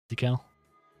cal.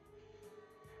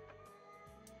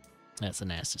 That's a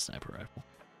nasty sniper rifle.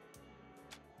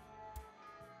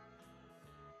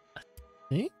 I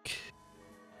think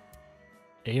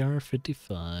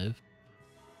AR-55.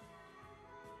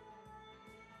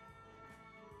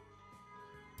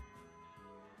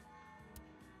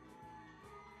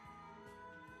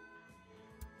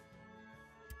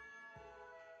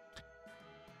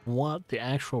 What the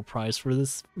actual price for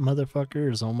this motherfucker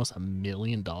is almost $1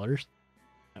 million.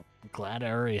 I'm glad I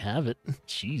already have it.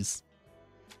 Jeez.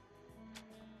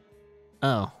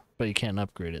 Oh, but you can't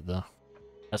upgrade it though.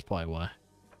 That's probably why.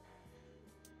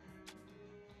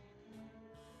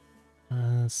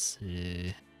 Let's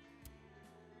see.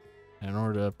 In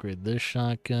order to upgrade this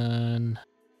shotgun,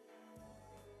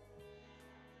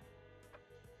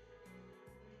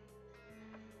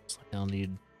 looks like I'll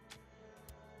need.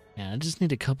 Yeah, I just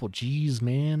need a couple G's,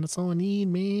 man. That's all I need,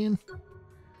 man.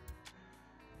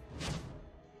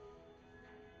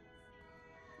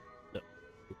 Oh,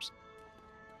 oops.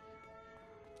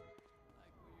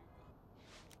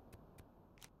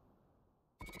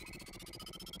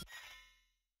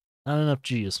 Not enough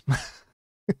G's.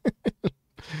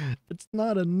 It's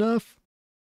not enough.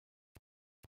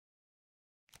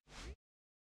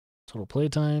 Total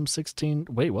playtime 16.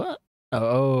 Wait, what?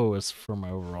 Oh, it's for my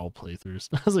overall playthroughs.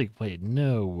 I was like, wait,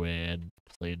 no way I'd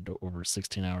played over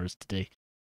 16 hours today.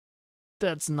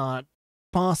 That's not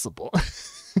possible.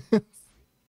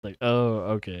 Like, oh,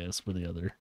 okay, it's for the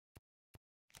other.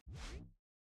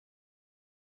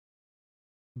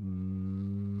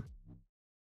 I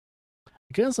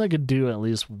guess I could do at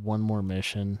least one more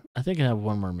mission. I think I have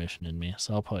one more mission in me,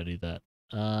 so I'll probably do that.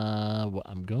 What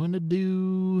I'm going to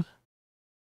do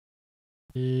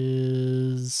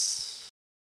is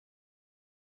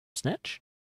Snatch?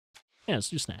 Yeah, let's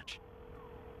do Snatch.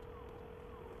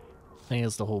 I think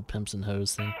it's the whole pimps and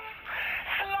hoes thing.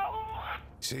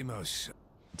 Simos.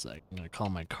 It's like I'm gonna call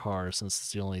my car since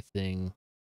it's the only thing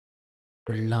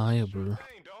reliable.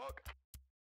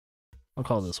 I'll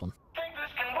call this one.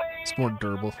 It's more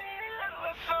durable.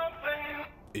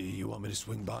 You want me to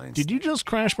swing by and... Did you just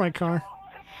crash my car?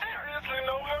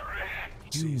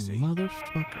 You Easy.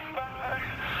 motherfucker.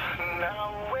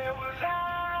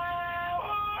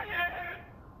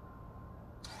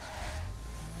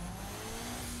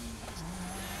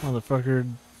 Motherfucker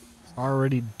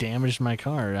already damaged my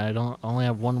car. I only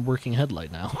have one working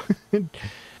headlight now.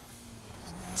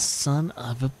 Son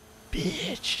of a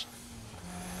bitch.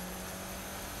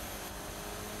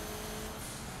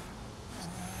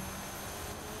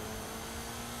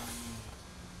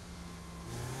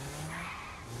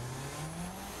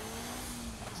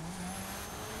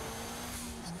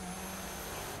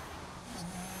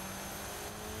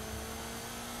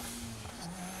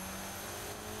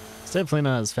 It's definitely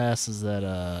not as fast as that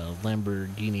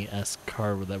Lamborghini-esque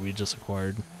car that we just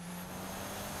acquired.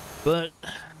 But I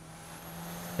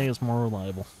think it's more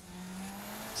reliable.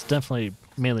 It's definitely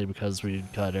mainly because we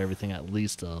got everything at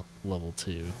least a level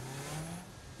 2.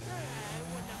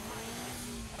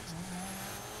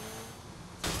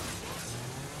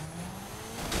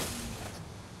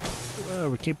 Oh,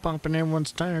 we keep pumping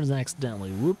everyone's tires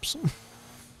accidentally. Whoops.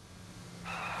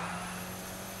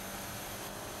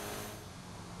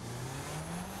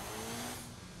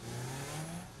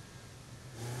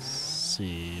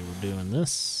 See, we're doing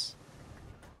this.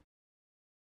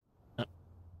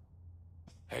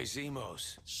 Hey,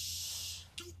 Zimos. Shh.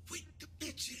 Don't wake the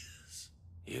bitches.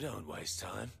 You don't waste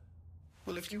time.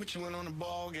 Well, if you chewing on a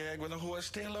ball gag with a horse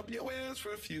tail up your ass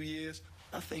for a few years,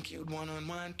 I think you'd want to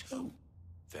unwind too.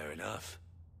 Fair enough.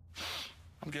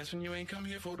 I'm guessing you ain't come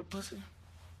here for the pussy.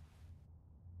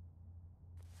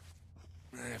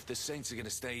 If the Saints are gonna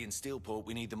stay in Steelport,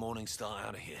 we need the Morning Star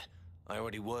out of here. I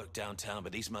already work downtown,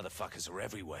 but these motherfuckers are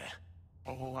everywhere.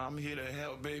 Oh, I'm here to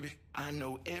help, baby. I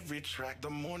know every track the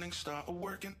Morning Star are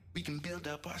working. We can build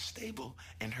up our stable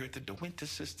and hurt the DeWinter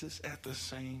sisters at the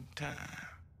same time.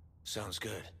 Sounds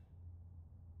good.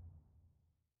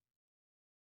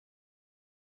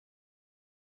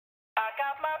 I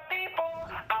got my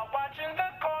people out watching the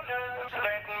corners,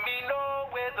 letting me know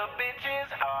where the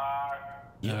bitches are.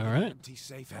 All right. Empty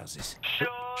safe houses. Sure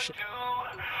do.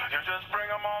 You just bring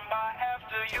them on by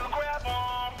after you grab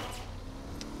them.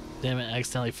 Damn it, I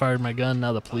accidentally fired my gun.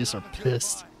 Now the police are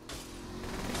pissed.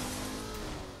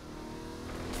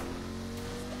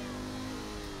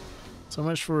 So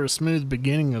much for a smooth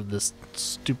beginning of this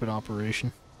stupid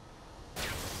operation.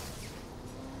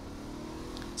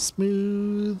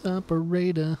 Smooth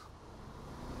operator.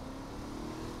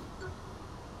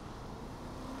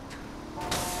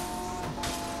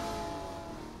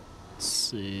 Let's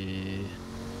see.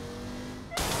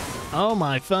 Oh, Oh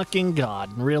my fucking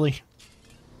god, really?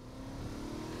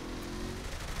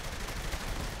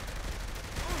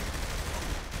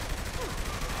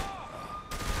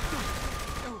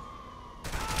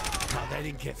 Oh, they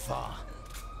didn't get far.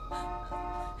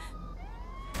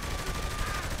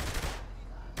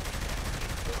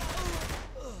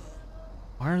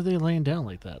 Why are they laying down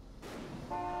like that?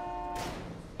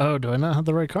 Oh, do I not have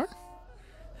the right car?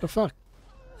 The fuck?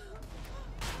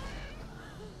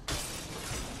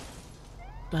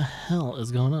 The hell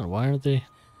is going on? Why aren't they?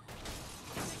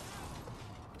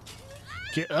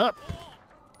 Get up!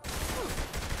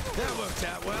 That worked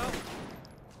out well.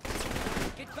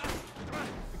 Get back! Come on,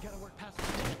 we gotta work past the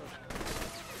first.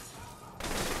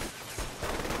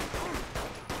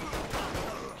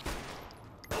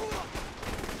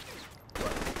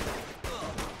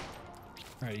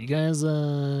 Alright, you guys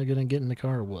gonna get in the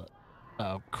car or what?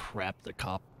 Oh crap, the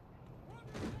cop.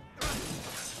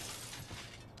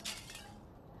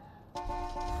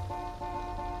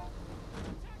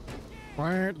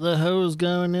 Why aren't the hoes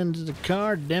going into the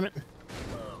car, damn it?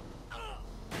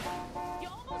 You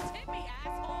almost hit me,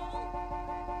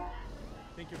 asshole!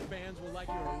 Think your fans will like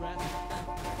your arrest?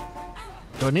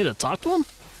 Do I need to talk to him?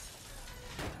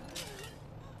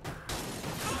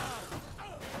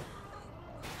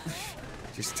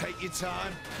 Just take your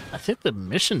time. I think the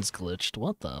mission's glitched.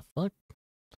 What the fuck?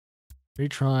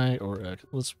 Retry or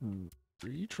let's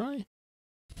retry?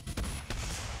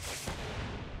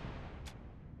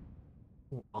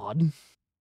 Odd.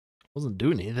 Wasn't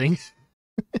doing anything.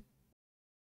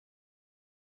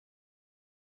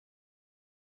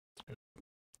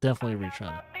 Definitely retry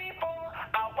that. People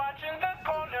are watching the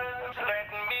corners,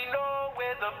 letting me know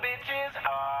where the bitches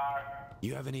are.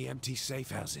 You have any empty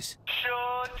safe houses?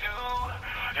 Sure do.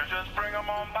 You just bring 'em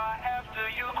on by after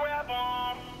you grab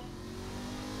 'em.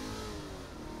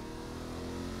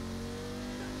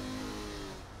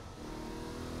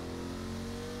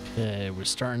 Okay, we're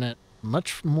starting it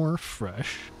much more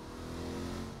fresh.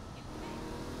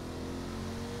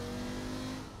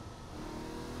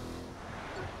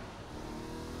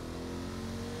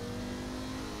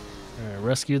 Alright,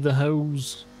 rescue the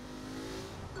hose.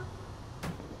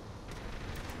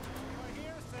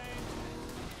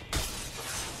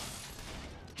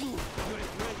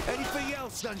 Anything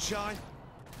else, Sunshine?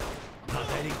 No,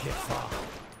 they didn't get far.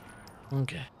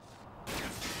 Okay.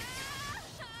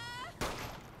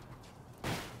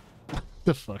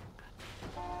 The fuck?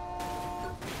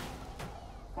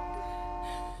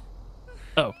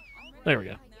 Oh, there we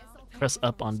go. Press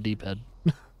up on D-pad.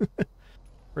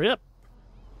 Hurry up.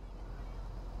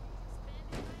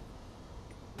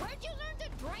 Where'd you learn to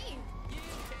drive?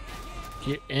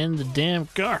 Get in the damn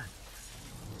car.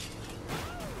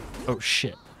 Oh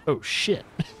shit. Oh shit.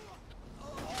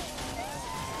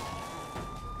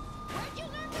 Where'd you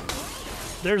learn to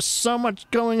drive? There's so much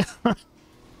going on.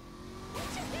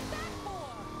 What'd you get that for?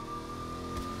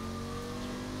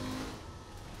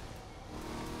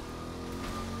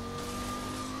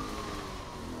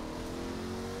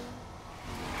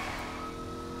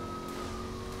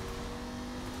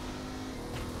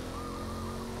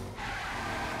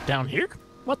 Down here?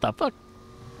 What the fuck?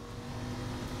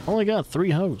 Only got 3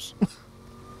 hose.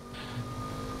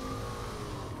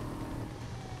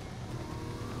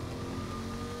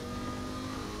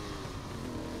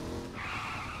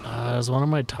 Is one of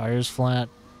my tires flat?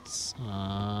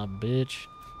 Bitch.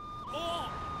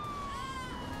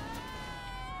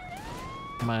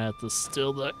 Might have to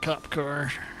steal that cop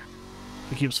car.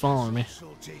 He keeps following me.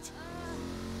 Sorted.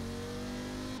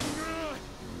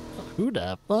 Who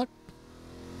the fuck?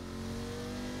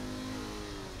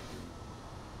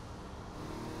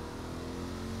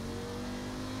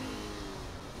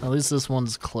 At least this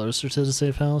one's closer to the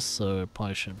safe house, so it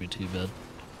probably shouldn't be too bad.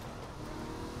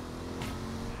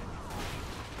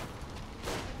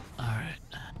 Alright.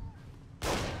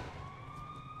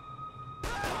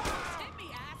 Hit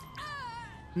me, ass!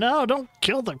 No, don't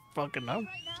kill the fucking no.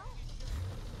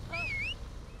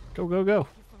 Go, go, go.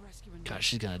 For rescuing me. Gosh,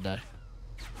 she's gonna die.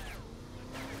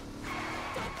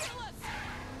 Don't kill us!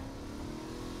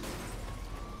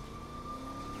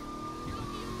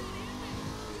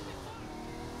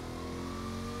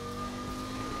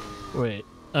 Wait.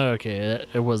 Oh, okay,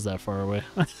 it was that far away.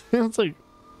 It's like,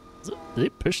 did they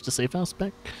push the safe house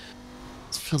back?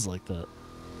 It feels like that.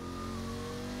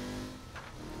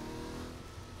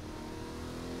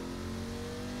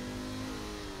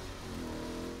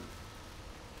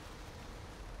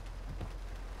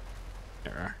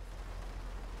 There.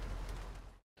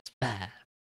 It's 5.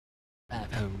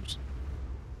 5 hose.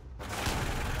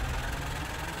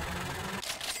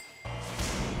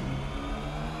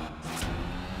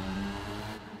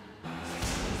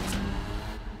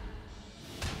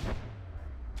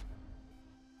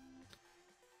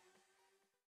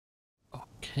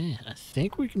 Okay, I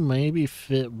think we can maybe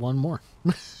fit one more.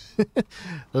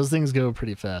 Those things go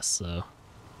pretty fast, so.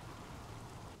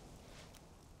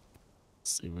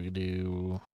 Let's see, we can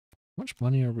do. How much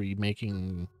money are we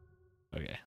making?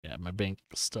 Okay, yeah, my bank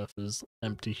stuff is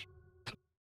empty.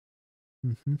 I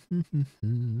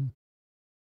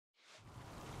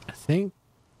think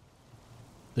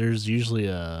there's usually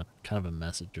a kind of a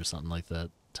message or something like that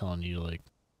telling you like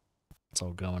what's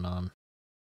all going on.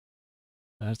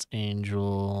 That's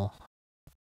Angel.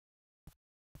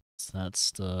 It's that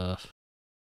stuff.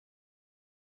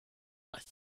 I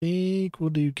think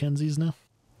we'll do Kenzie's now.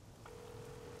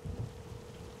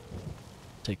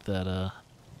 Take that,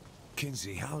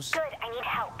 Kinsey, how's Good, I need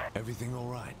help. everything all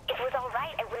right? If it was all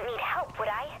right, I wouldn't need help, would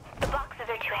I? The boxes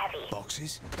are too heavy.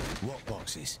 Boxes? What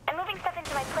boxes? I'm moving stuff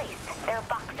into my place. There are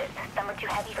boxes. Some are too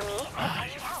heavy for me. I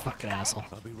need help. fucking asshole.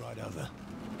 I'll be right over.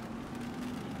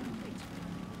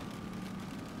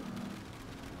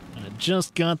 I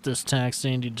just got this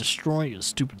taxi and you destroy you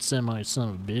stupid semi son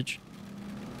of a bitch.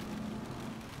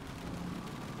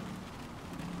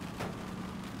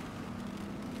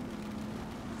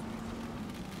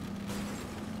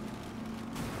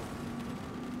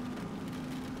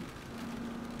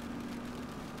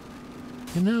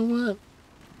 You know what?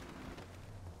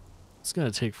 It's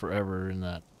gonna take forever in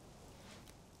that.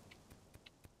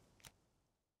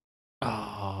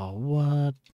 Oh,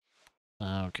 what?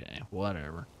 Okay,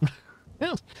 whatever.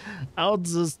 I'll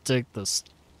just take the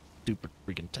stupid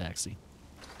freaking taxi.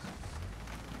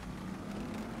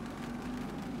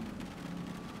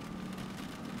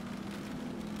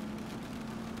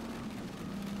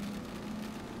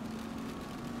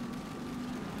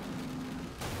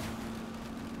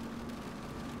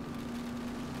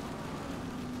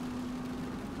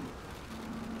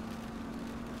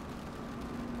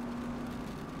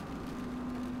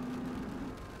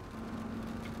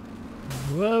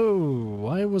 Whoa,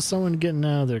 why was someone getting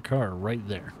out of their car right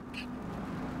there?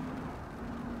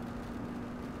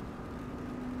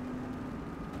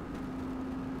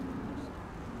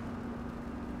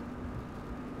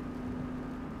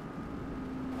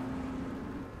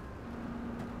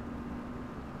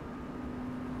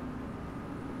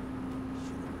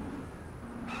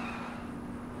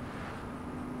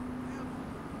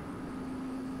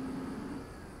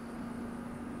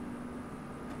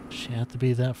 Does she have to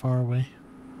be that far away?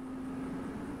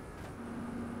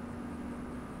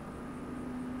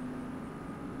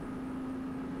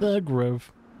 The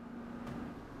Grove.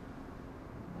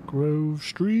 Grove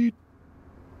Street.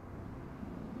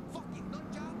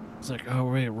 It's like,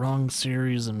 oh wait, wrong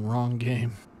series and wrong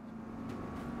game.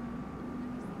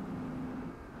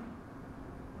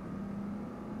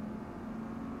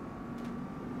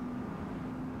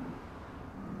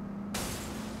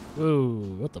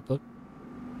 Whoa, what the fuck?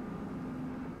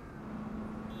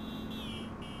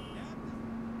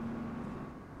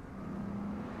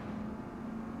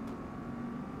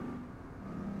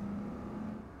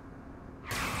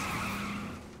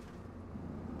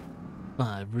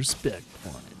 Five respect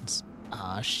points.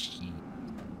 Ah, shit.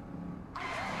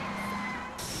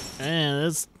 Man,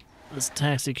 this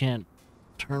taxi can't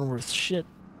turn worth shit.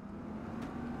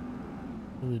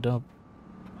 Really don't.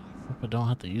 Hope I don't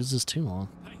have to use this too long.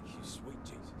 Thank you, sweet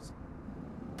Jesus.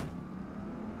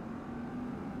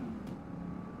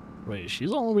 Wait,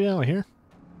 she's all the way out here?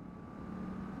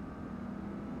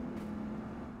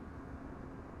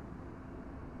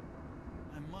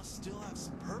 I must still have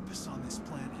some purpose on this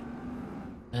planet.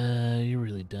 You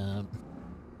really don't.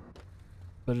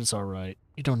 But it's alright.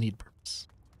 You don't need purpose.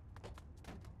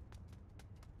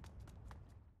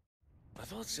 I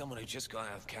thought someone who just got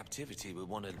out of captivity would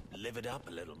want to live it up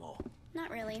a little more. Not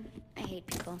really. I hate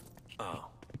people. Oh.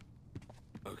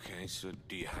 Okay, so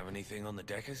do you have anything on the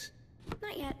Deckers?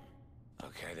 Not yet.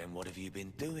 Okay, then what have you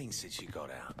been doing since you got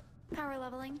out? Power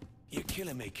leveling. You're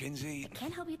killing me, Kinsey.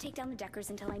 Can't help you take down the Deckers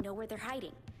until I know where they're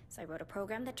hiding. So I wrote a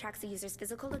program that tracks the user's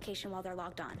physical location while they're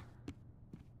logged on.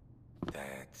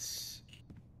 That's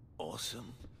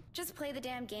awesome. Just play the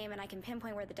damn game and I can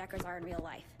pinpoint where the Deckers are in real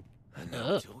life. And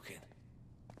now we're talking.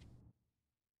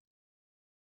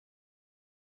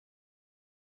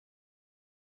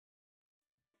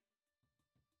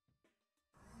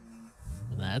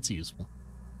 That's useful.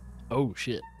 Oh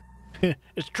shit.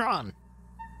 It's Tron.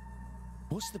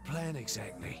 What's the plan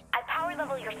exactly? I power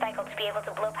level your cycle to be able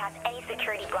to blow past any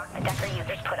security block the Decker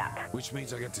users put up. Which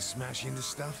means I get to smash into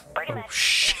stuff? Pretty Oh much.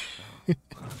 shit.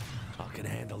 I can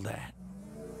handle that.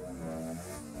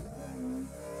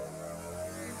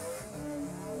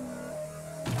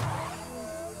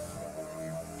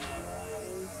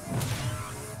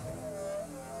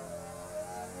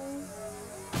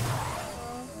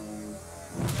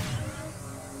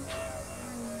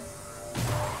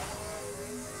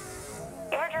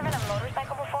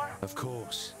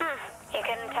 else. You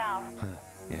couldn't tell.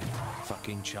 Yeah,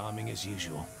 fucking charming as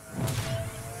usual.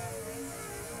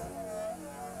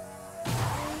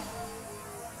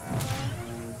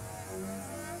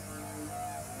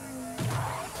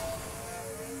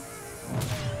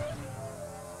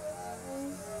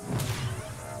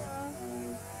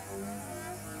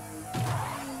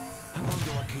 How long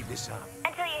do I keep this up?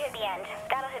 Until you hit the end.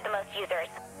 That'll hit the most users.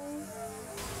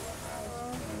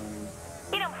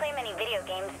 You don't play many video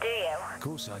games, do you? Of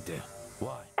course I do.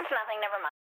 Why? It's nothing, never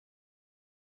mind.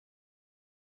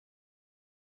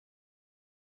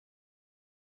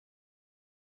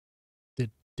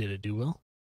 Did it do well?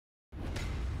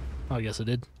 Oh, I guess it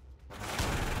did.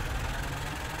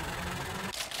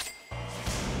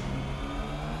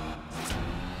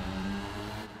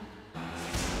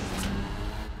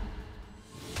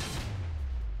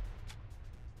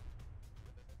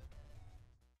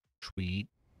 Sweet.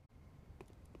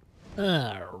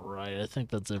 Alright, I think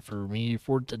that's it for me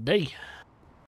for today.